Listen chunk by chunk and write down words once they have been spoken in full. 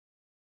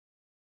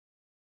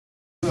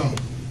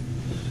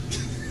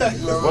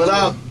What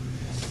up?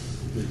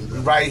 We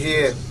right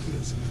here.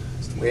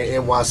 We're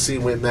in NYC.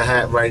 We're in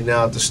Manhattan right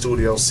now at the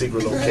studio,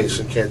 secret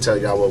location. Can't tell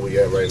y'all where we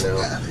at right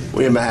now.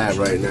 We're in Manhattan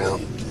right now.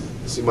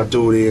 See my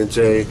dude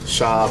ENJ,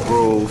 Shaw,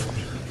 Groove,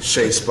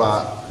 Shea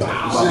Spot.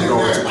 About to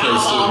go into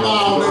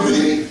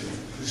places.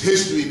 It's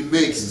history to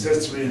make. It's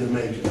history to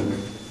make it.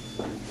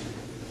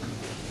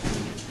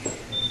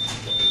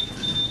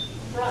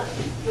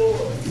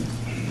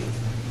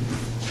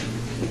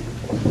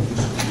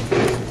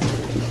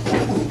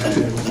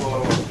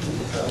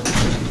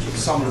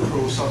 Some of the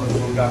crew, we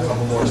got a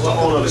couple more. It's the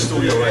owner of the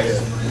studio right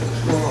here.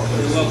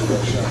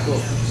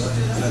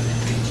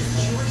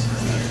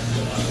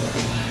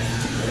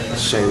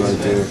 Shea right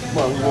there.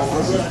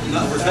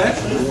 What's that?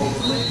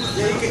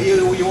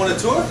 Yeah, you want a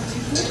tour?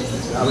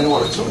 I mean,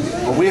 want a tour?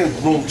 But we're in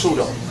room 2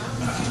 though.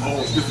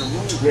 Oh, it's different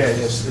rooms? Yeah,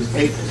 it's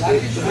 8.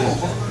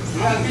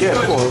 Yeah,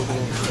 of course.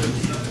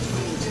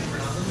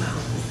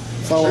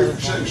 Follow.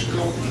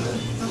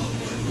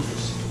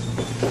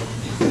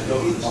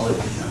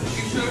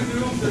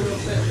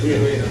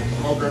 Yeah.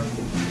 Okay.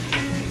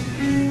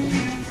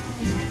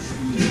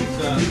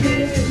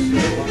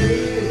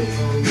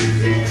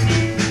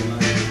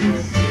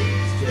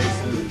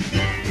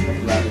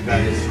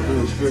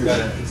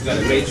 It's got a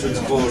matrix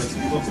board.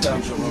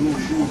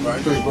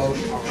 Alright, bro.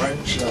 Alright,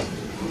 sure.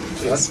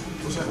 Yes.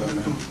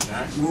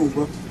 Move,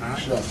 bro.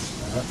 Sure.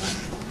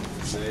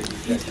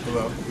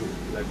 Hello.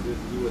 Like this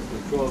US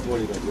control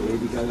board, like the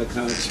Lady Gaga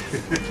couch.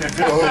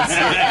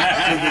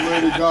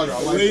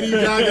 Lady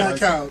Gaga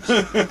couch.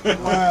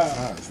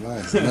 Wow.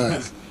 Nice.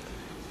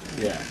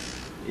 Yeah.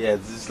 Yeah,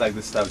 this is like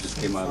the stuff just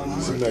came out.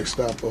 This is the next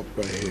stop up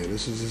right here.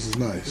 This is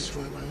nice.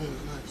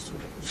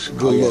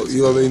 Good look.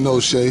 You already know,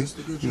 Shay.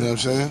 You know what I'm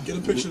saying? Get a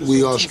picture of this.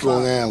 We are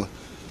Strong Island.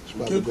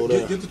 Get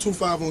the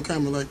 2.5 on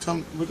camera. Like, tell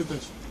me, look at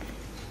this.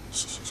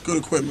 It's good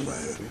equipment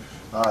right here.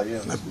 Ah, yeah.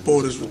 That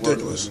board is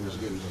ridiculous.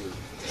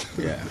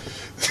 Yeah.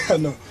 I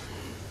know.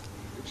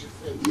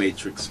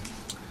 Matrix.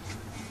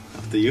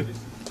 After you.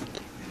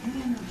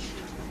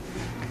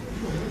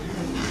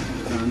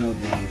 I don't know,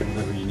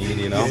 whatever you need,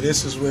 you know? Yeah,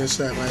 this is where it's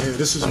at right here.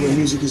 This is where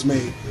music is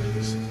made.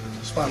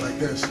 A spot like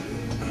this.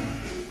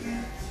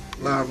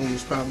 Live room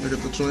is probably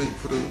at the joint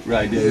for the...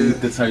 Right, yeah.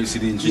 That's how you see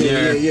the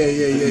engineer.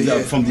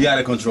 Yeah. From the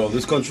other control.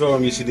 This control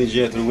room, you see the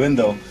engineer through the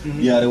window.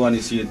 The other one,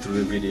 you see it through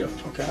the video.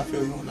 Okay, I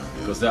feel you on that.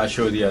 Because I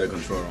show the other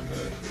control room.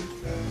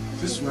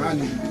 This is where I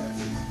need to be at.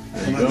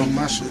 There When you I go. do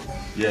my shit.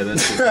 Yeah,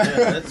 that's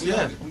it.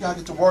 Yeah. We gotta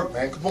get to work,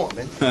 man. Come on,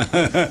 man.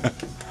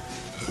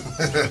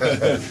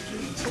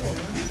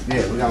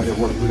 Yeah, we gotta get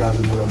work. We gotta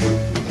do work.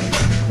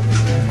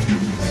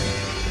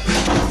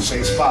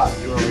 Shea Spot,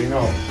 you already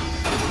know.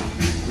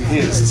 We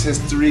here. This is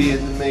history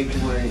in the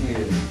making right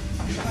here.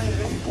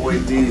 Boy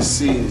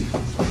DC.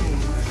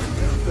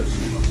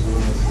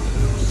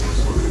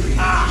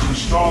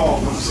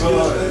 Strong.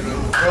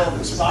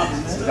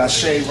 We got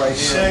Shea right here.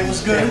 Shea,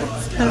 what's good?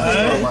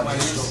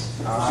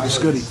 It's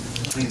goody.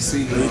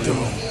 DC.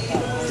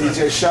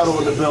 DJ Shuttle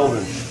in the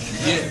building.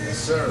 Yes,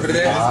 sir.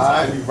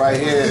 Alright, right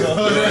here.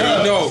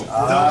 No.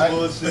 Alright.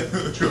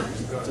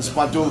 This is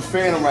my dude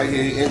Phantom right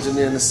here,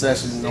 engineering the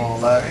session and all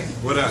that.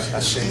 What up?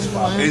 That's Shea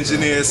Spot.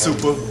 Engineer,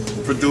 super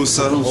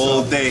producer,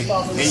 all day,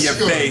 in your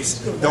face.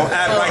 Don't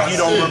act like you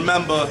don't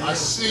remember.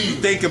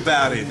 Think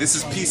about it. This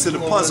is piece of the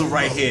puzzle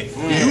right here.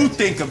 You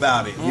think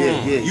about it.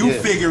 You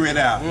figure it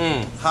out.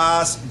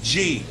 Haas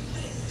G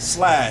 /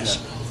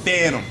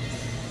 Phantom.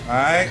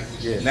 Alright?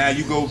 Now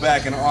you go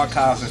back in the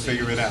archives and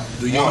figure it out.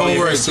 Do your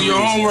homework. Do your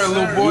homework,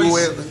 little boys.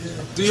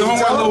 Do your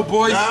homework, little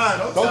boys.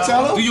 Don't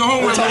tell him. Do your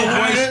homework, little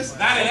boys.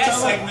 Not in that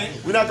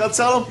segment. We're not gonna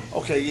tell him?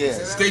 Okay,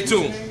 yeah. Stay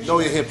tuned. Know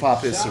your hip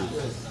hop history.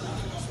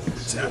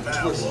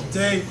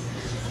 Dave.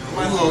 You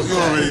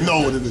already know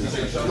what it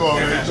is. You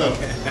already know.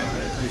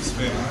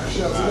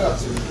 Shut it up.